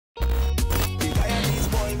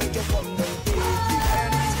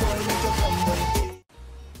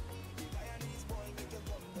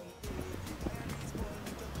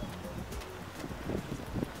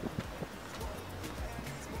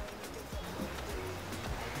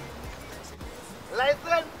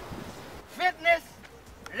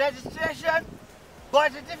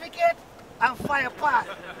Birth certificate and fire pass.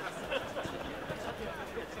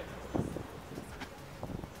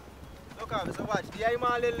 Look, officer, watch. The I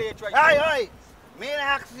man a little late right Aye, now. aye. Me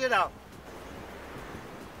ask you now.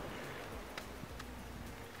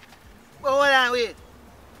 But hold on, wait.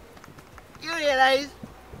 You realize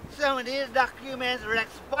some of these documents will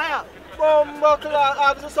expire. Bumbuckle,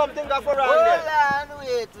 officer, something got for wrong there. Hold on,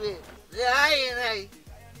 wait. The I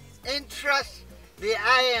entrust the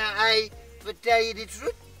I to tell you the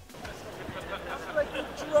truth. That's like you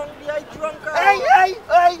drunk, the I drunk.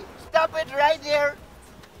 Hey, stop it right there.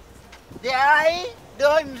 The I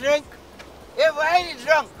don't drink. If I is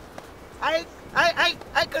drunk, I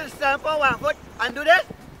can stand for 1 foot and do that.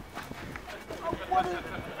 Oh,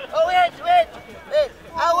 wait.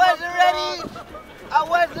 I wasn't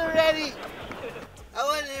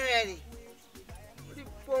ready.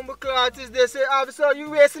 Bumbuckle artist, they say, officer, you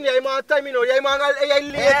wasting your man time, you know. Your man a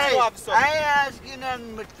late, Hey, officer. I ask you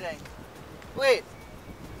nothing but thing. Wait,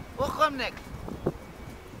 what come next?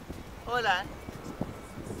 Hold on.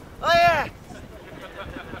 Oh yeah.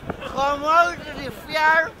 Come out to the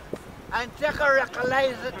fair and take a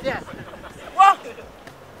recognizer test. What?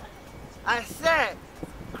 I said,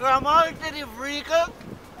 come out to the vehicle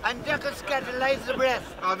and take a scandalizer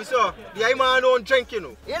breath. Officer, the I man don't drink, you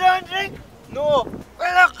know. You don't drink? No.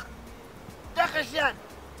 Well look, take a shot.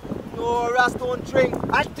 No, Rast don't drink.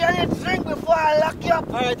 I tell you drink before I lock you up.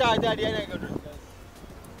 Alright, the I ain't gonna drink.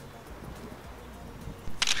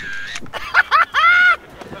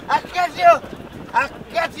 I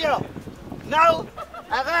get you. Now,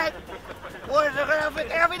 I got photographic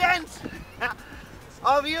evidence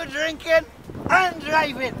of you drinking and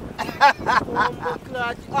driving.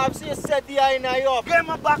 Officer, you set the I now up. Give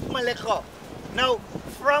me back my liquor. Now,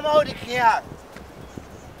 from out the car.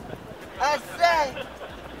 I say,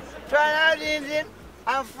 turn out the engine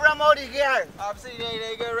and from out the car. Officer,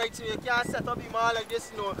 they get right to you. You can't set up your man like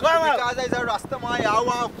this, you know. Come on. Because there's a rastaman, I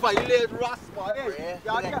want to violate rastaman. Hey,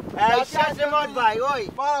 I shut him out by, oi.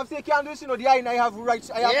 Man, officer, you can't do this, you know. The I have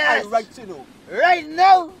rights. I have rights, you know. Right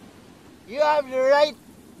now, you have the right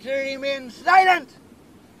to remain silent.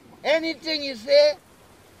 Anything you say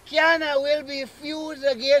can and will be fused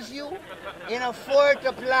against you in a court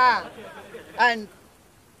of law. And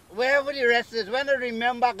wherever the rest is, when I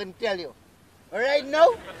remember, I can tell you. Right now,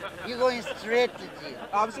 you're going straight to jail.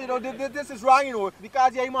 Obviously, you know, this is wrong, you know,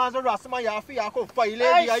 because your man's a rastaman, you have to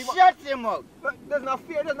violate I shut him out. There's not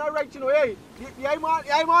fair, there's not right, you know, hey. The man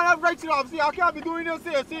have rights, you know, obviously, I can't be doing this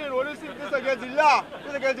here, you know, this is against the law. This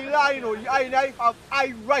is against the law, you know, I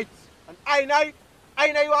have rights. And I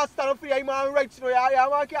know you want to stand up for your man rights, you know, your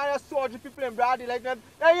man can't soldier people and brady like that.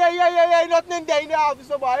 Hey, nothing there in the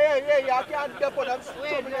officer, but hey, you can't depot them.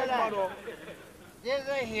 Wait, there's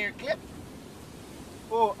a hair clip.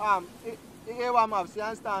 Oh, here I'm up, see,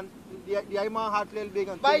 understand? The man heart a little big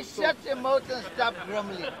and By shut him out and stop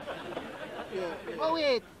grumbling. Yeah. Oh,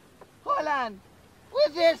 wait. Hold on.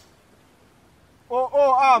 What's this?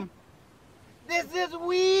 This is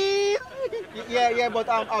weed. Yeah, but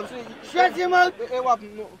see, Shut him out.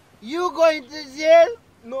 No. You going to jail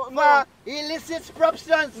No. for illicit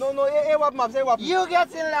substance. No, You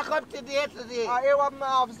getting locked up today.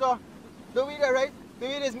 Officer. The weed, right? The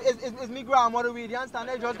weed is me grandmother weed, you understand?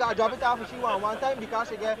 I just got to drop it off if she want one time because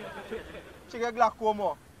she get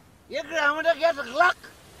glaucoma. Your grandmother gets a Glock.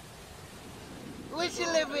 Where she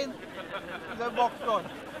living? It's a box gun.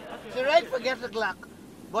 She right for get a Glock.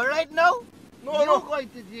 But right now, you're going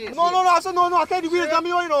to jail. No, officer, no, I tell you, the weed is not me,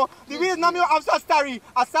 you know. The weed is not me, officer, sorry.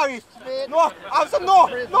 No, officer, no,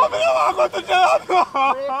 me don't want to go to jail.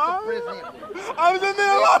 Officer, me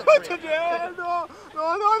don't want to go to jail.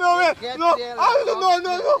 No, wait. No, officer, no.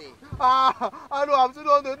 I know, officer,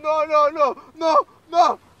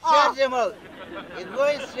 no. Shut him out. He's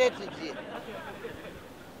going straight to jail.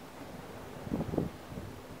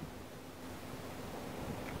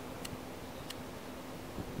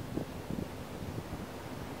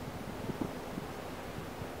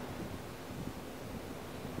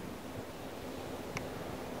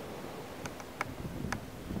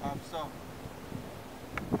 So,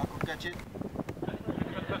 I could catch it.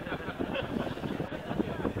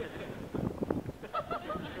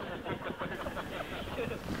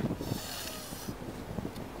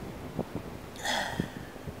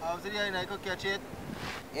 I could catch it.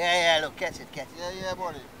 Yeah, look, catch it. Yeah,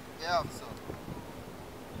 buddy. Yeah, officer.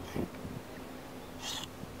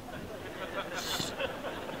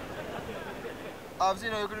 Obviously,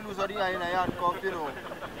 you know, you could lose all the eye in a handcuff, you know.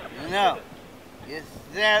 No, you're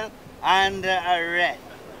still under arrest.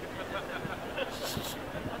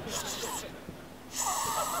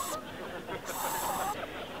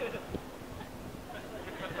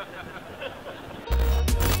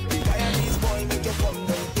 boy make you come down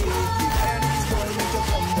to it. Lioness boy make you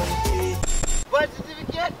come down to it. Birth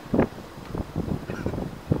certificate?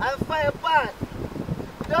 And fire pass.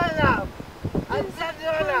 Don't have. And set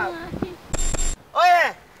don't have. Oh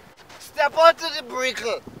yeah. Step out to the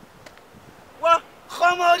brickle. What?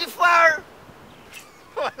 Come out the fire.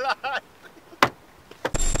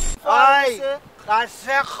 Aye. Aye. I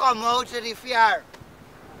said come out to the fire.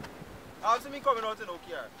 Ask me coming out in no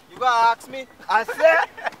care. You gotta ask me. I said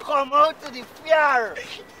come out to the fire.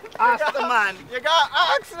 Ask the man. You gotta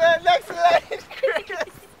ask me next line,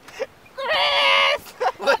 Chris. Chris!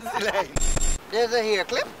 What's the line? There's a hair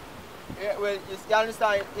clip. Yeah, well, you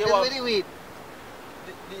understand? You There's want with the weed.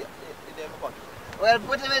 the pocket. Well,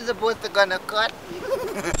 put him in supposed to gonna cut.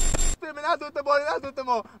 Me not do the body, not do the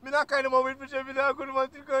more. Me not kind of more with me. Me not good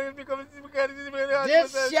want to come because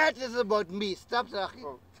This chat is about me. Stop talking.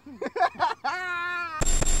 Oh.